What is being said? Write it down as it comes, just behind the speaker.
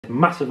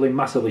massively,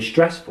 massively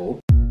stressful.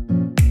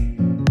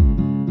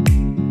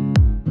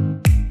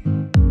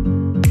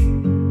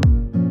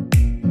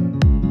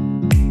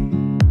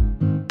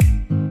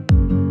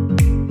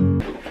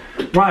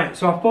 Right,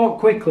 so I thought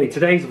quickly,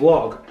 today's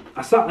vlog,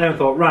 I sat there and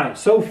thought, right,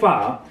 so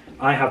far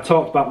I have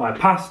talked about my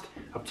past,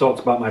 I've talked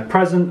about my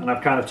present, and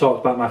I've kind of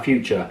talked about my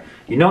future.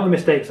 You know the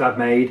mistakes I've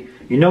made,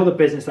 you know the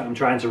business that I'm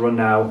trying to run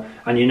now,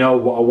 and you know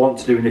what I want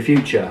to do in the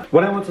future.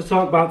 What I want to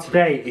talk about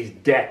today is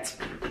debt.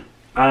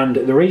 And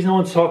the reason I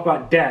want to talk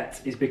about debt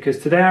is because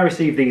today I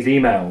received these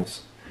emails.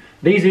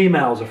 These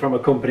emails are from a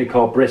company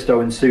called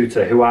Bristow &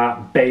 Suter, who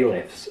are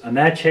bailiffs, and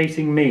they're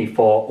chasing me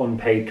for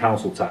unpaid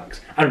council tax,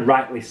 and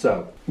rightly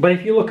so. But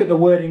if you look at the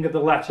wording of the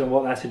letter and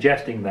what they're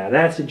suggesting there,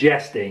 they're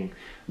suggesting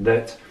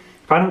that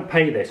if I don't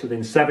pay this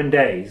within 7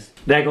 days,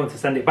 they're going to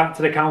send it back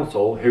to the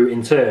council, who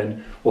in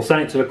turn will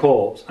send it to the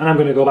courts, and I'm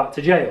going to go back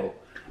to jail,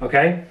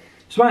 okay?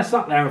 So I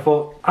sat there and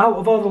thought, out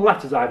of all the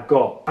letters I've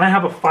got, I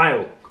have a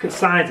file. Look at the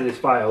size of this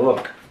file,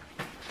 look.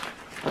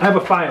 I have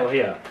a file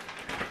here.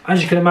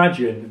 As you can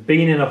imagine,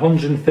 being in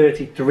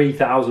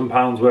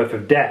 £133,000 worth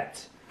of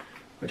debt,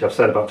 which I've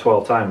said about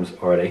 12 times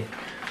already,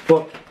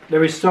 but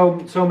there is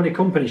so many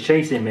companies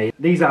chasing me.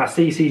 These are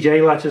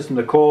CCJ letters from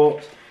the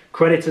court,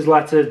 creditors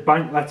letters,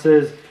 bank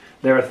letters.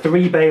 There are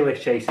 3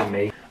 bailiffs chasing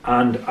me,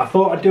 and I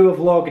thought I'd do a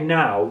vlog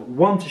now,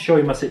 1 to show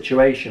you my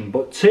situation,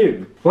 but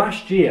 2,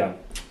 last year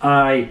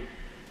I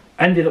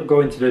ended up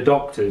going to the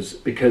doctors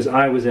because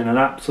I was in an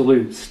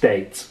absolute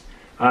state.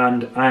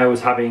 And I was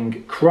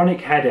having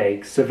chronic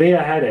headaches,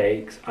 severe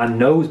headaches and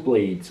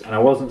nosebleeds, and I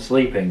wasn't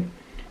sleeping.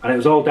 And it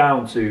was all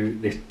down to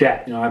this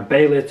debt. You know, I had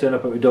bailiffs turn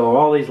up at my door,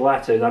 all these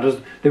letters,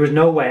 there was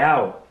no way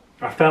out.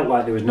 I felt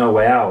like there was no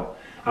way out.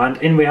 And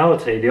in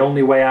reality, the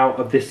only way out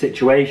of this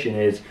situation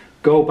is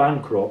go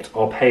bankrupt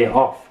or pay it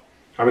off.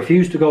 I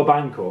refuse to go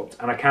bankrupt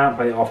and I can't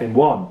pay it off in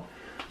 1.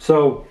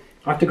 So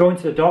after going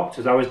to the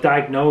doctors, I was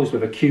diagnosed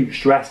with acute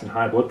stress and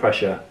high blood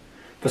pressure.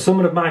 For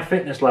someone of my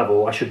fitness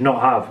level, I should not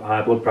have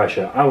high blood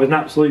pressure. I was an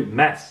absolute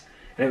mess,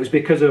 and it was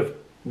because of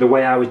the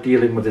way I was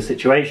dealing with the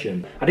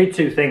situation. I did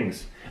 2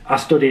 things. I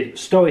studied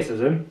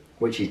Stoicism,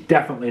 which is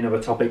definitely another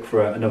topic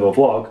for another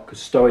vlog, because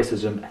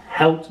Stoicism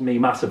helped me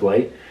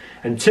massively.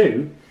 And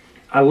 2,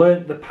 I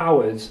learned the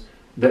powers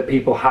that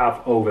people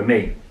have over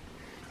me.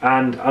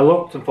 And I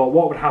looked and thought,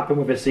 what would happen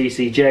with a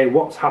CCJ?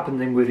 What's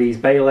happening with these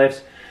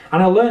bailiffs?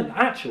 And I learned,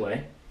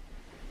 actually,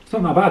 it's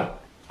not that bad.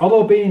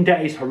 Although being in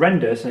debt is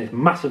horrendous and it's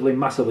massively,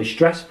 massively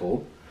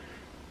stressful,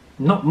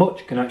 not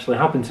much can actually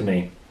happen to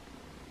me.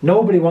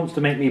 Nobody wants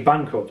to make me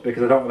bankrupt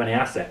because I don't have any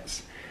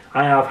assets.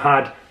 I have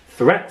had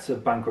threats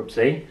of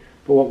bankruptcy,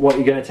 but what are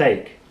you going to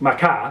take? My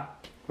car,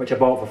 which I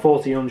bought for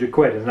 1,400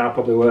 quid, is now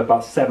probably worth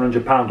about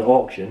 £700 at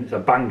auction. It's a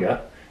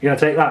banger. You're going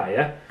to take that,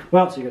 yeah?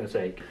 What else are you going to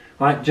take?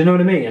 Like, do you know what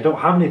I mean? I don't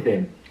have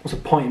anything. What's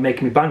the point in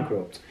making me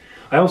bankrupt?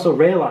 I also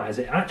realise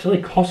it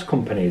actually costs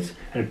companies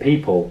and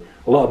people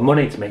a lot of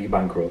money to make you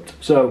bankrupt.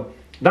 So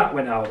that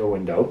went out the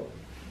window.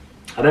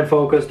 I then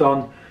focused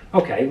on,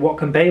 okay, what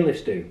can bailiffs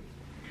do?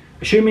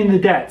 Assuming the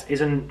debt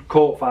isn't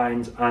court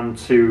fines and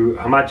to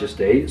Her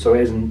Majesty, so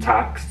it isn't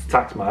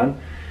taxman,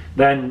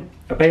 then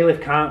a bailiff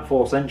can't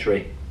force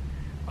entry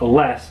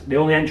unless the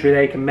only entry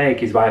they can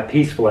make is via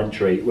peaceful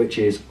entry, which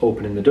is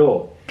opening the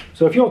door.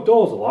 So if your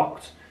doors are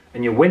locked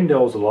and your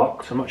windows are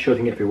locked, I'm not sure if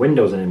you can get through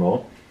windows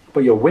anymore,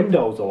 but your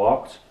windows are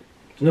locked,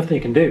 there's nothing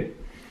you can do.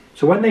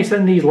 So when they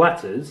send these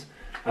letters,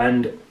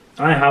 and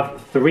I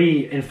have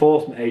 3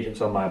 enforcement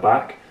agents on my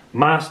back,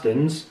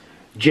 Marston's,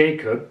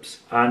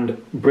 Jacobs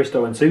and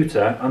Bristow &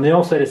 Suter, and they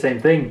all say the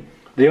same thing.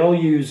 They all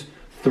use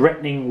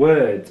threatening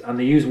words, and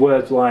they use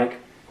words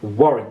like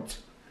warrant,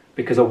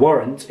 because a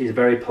warrant is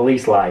very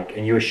police-like,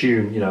 and you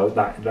assume, you know,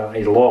 that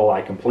is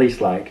law-like and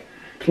police-like.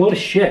 It's a lot of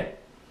shit.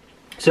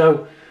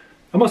 So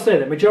I must say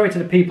that majority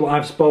of the people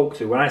I've spoke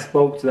to, when I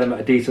spoke to them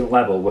at a decent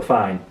level, were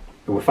fine.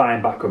 They were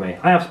fine back with me.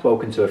 I have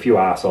spoken to a few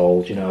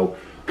arseholes, you know,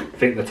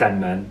 think the 10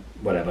 men,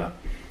 whatever.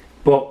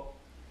 But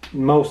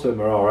most of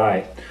them are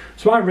alright.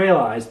 So I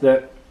realised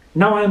that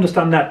now I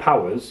understand their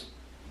powers,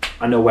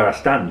 I know where I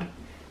stand.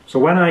 So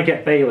when I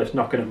get bailiffs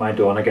knocking at my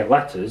door and I get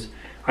letters,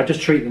 I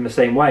just treat them the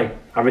same way.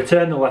 I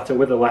return the letter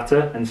with a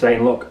letter and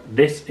saying, look,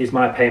 this is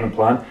my payment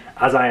plan.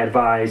 As I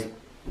advised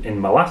in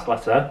my last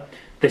letter,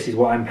 this is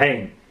what I'm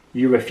paying.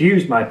 You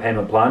refused my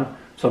payment plan,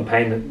 so I'm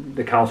paying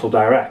the council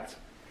direct.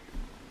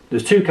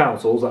 There's 2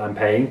 councils that I'm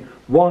paying.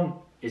 One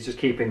is just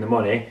keeping the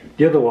money.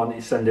 The other one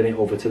is sending it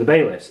over to the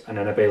bailiffs, and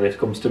then a bailiff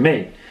comes to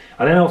me.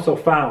 I then also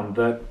found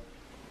that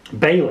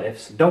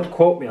bailiffs, don't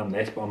quote me on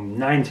this, but I'm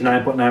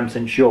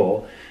 99.9%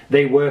 sure,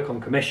 they work on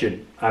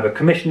commission. Either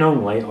commission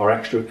only or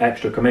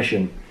extra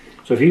commission.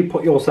 So if you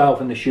put yourself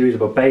in the shoes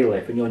of a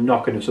bailiff and you're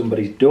knocking at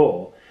somebody's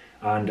door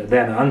and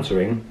they're not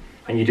answering,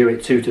 and you do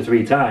it 2 to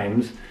 3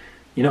 times,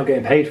 you're not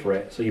getting paid for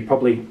it. So you're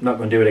probably not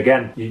going to do it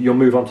again. You'll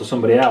move on to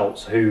somebody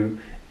else who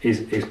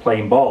is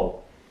playing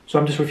ball. So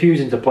I'm just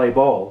refusing to play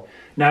ball.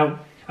 Now,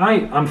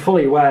 I'm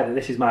fully aware that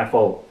this is my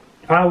fault.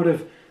 If I would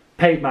have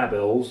paid my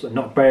bills and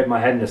not buried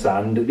my head in the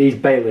sand, these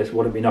bailiffs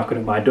wouldn't be knocking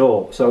at my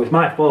door. So it's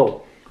my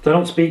fault. So I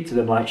don't speak to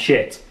them like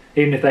shit.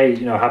 even if they,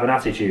 you know, have an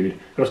attitude,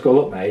 I just go,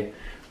 look mate,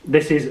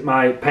 this is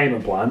my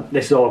payment plan,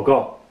 this is all I've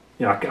got.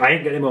 You know, I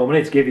ain't getting more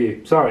money to give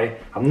you, sorry,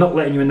 I'm not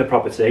letting you in the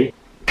property,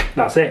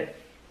 that's it.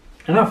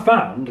 And I've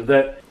found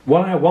that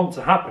what I want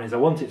to happen is I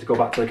want it to go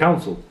back to the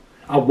council.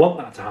 I want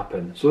that to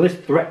happen. So this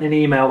threatening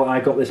email that I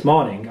got this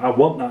morning, I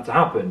want that to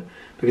happen.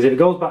 Because if it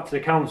goes back to the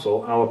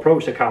council, I'll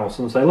approach the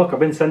council and say, look, I've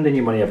been sending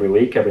you money every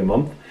week, every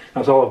month,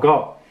 that's all I've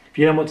got. If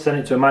you don't want to send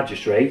it to a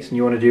magistrate and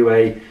you want to do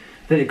I think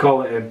they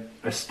call it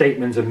a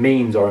statement of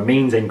means or a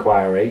means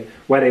inquiry,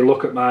 where they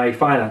look at my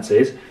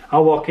finances,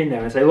 I'll walk in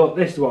there and say, look,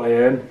 this is what I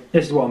earn,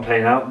 this is what I'm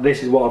paying out,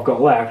 this is what I've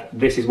got left,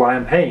 this is why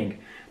I'm paying.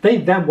 They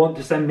then want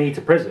to send me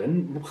to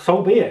prison,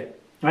 so be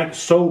it. Like,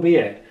 so be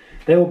it.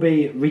 They will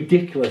be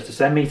ridiculous to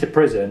send me to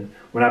prison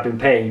when I've been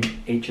paying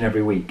each and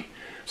every week.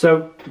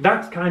 So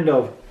that's kind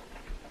of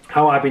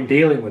how I've been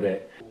dealing with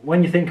it.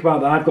 When you think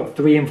about that, I've got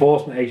 3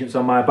 enforcement agents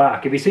on my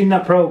back. Have you seen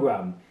that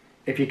programme,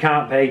 If You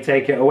Can't Pay,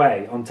 Take It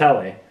Away, on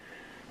telly?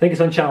 I think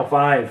it's on Channel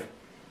 5.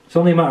 It's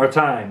only a matter of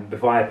time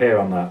before I appear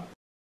on that.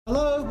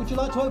 Hello, would you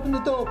like to open the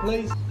door,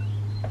 please?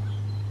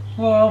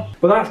 Well,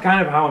 but that's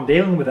kind of how I'm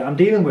dealing with it. I'm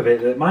dealing with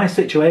it that my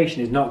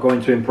situation is not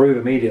going to improve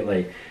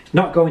immediately. It's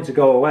not going to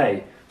go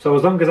away. So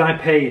as long as I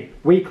pay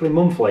weekly,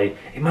 monthly,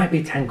 it might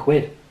be 10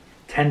 quid,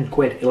 10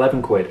 quid,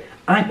 11 quid.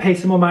 I pay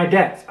some of my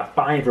debts a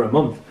 £5 a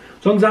month.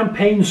 As long as I'm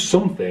paying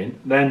something,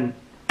 then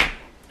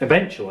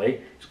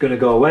eventually it's going to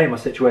go away, my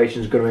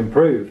situation is going to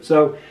improve.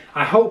 So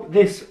I hope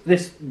this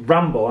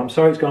ramble, I'm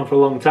sorry it's gone for a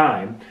long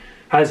time,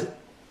 has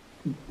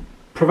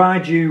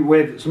provide you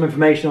with some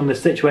information on the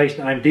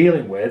situation I'm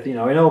dealing with. You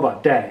know, I know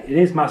about debt, it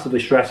is massively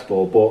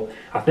stressful, but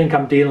I think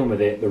I'm dealing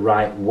with it the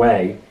right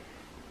way.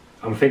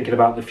 I'm thinking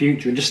about the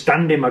future and just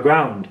standing my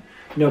ground.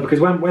 You know, because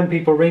when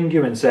people ring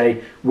you and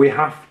say, we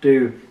have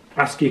to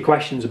ask you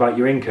questions about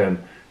your income,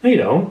 no you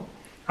don't.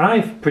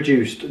 I've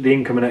produced the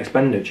income and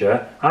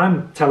expenditure.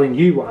 I'm telling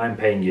you what I'm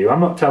paying you. I'm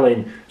not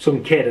telling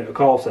some kid at a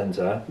call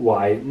centre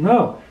why.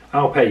 No,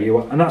 I'll pay you.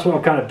 And that's what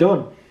I've kind of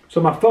done. So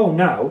my phone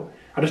now,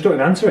 I just don't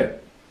even answer it.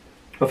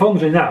 My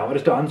phone's ringing now, I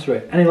just don't answer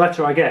it. Any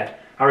letter I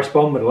get, I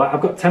respond with a letter.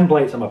 I've got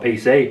templates on my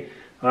PC,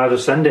 and I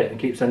just send it and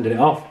keep sending it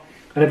off.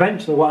 And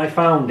eventually what I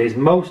found is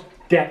most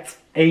debt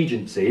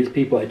agencies,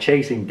 people that are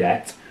chasing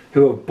debt,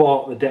 who have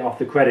bought the debt off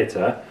the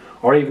creditor,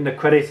 or even the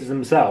creditors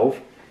themselves,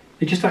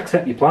 they just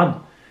accept your plan.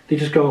 They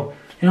just go,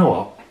 you know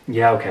what,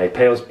 yeah okay,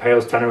 pay us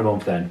 £10 a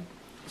month then.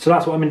 So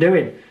that's what I've been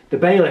doing. The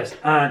bailiffs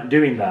aren't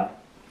doing that,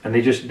 and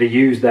they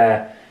use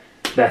their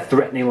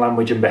threatening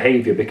language and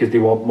behaviour because they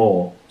want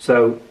more.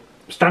 So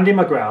standing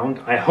my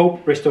ground, I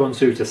hope Bristow and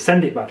Suter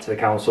send it back to the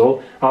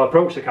council. I'll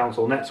approach the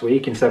council next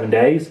week in 7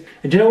 days.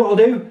 And do you know what I'll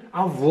do?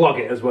 I'll vlog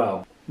it as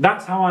well.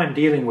 That's how I'm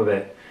dealing with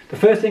it. The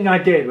first thing I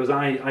did was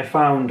I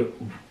found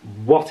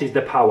what is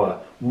the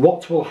power,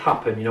 what will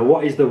happen, you know,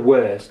 what is the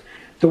worst.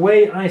 The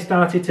way I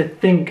started to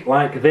think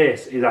like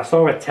this is I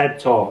saw a TED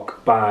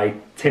talk by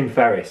Tim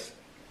Ferriss.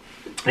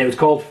 And it was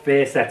called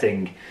Fear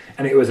Setting.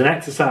 And it was an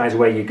exercise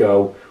where you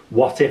go,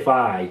 what if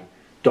I... ...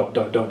 And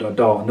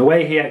the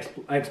way he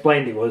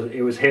explained it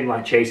was him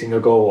like chasing a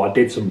goal. I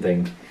did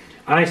something.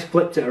 I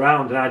flipped it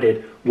around and I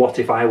did, what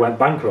if I went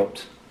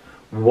bankrupt?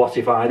 What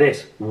if I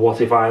this?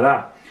 What if I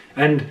that?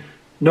 And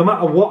no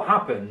matter what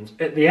happens,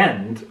 at the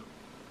end,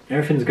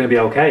 everything's going to be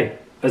okay.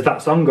 As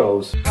that song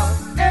goes.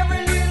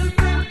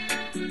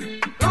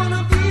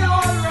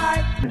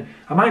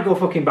 I might go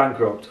fucking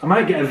bankrupt. I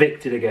might get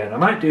evicted again. I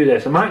might do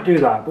this. I might do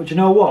that. But you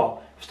know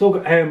what? I've still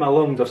got air in my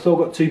lungs. I've still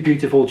got 2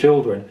 beautiful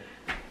children.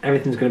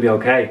 Everything's going to be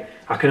okay.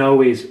 I can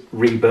always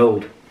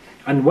rebuild.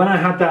 And when I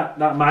had that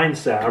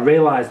mindset, I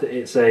realised that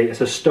it's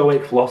a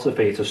stoic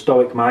philosophy, it's a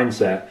stoic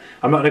mindset.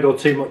 I'm not going to go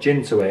too much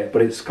into it,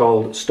 but it's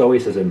called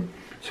stoicism.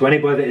 So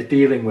anybody that is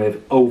dealing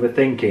with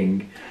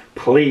overthinking,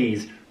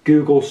 please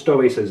Google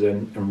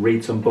stoicism and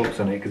read some books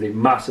on it, because it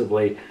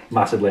massively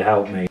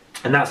helped me.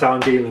 And that's how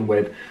I'm dealing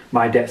with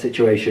my debt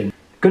situation.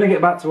 Gonna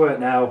get back to work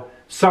now.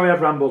 Sorry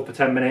I've rambled for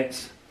 10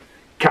 minutes.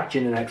 Catch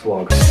you in the next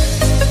vlog.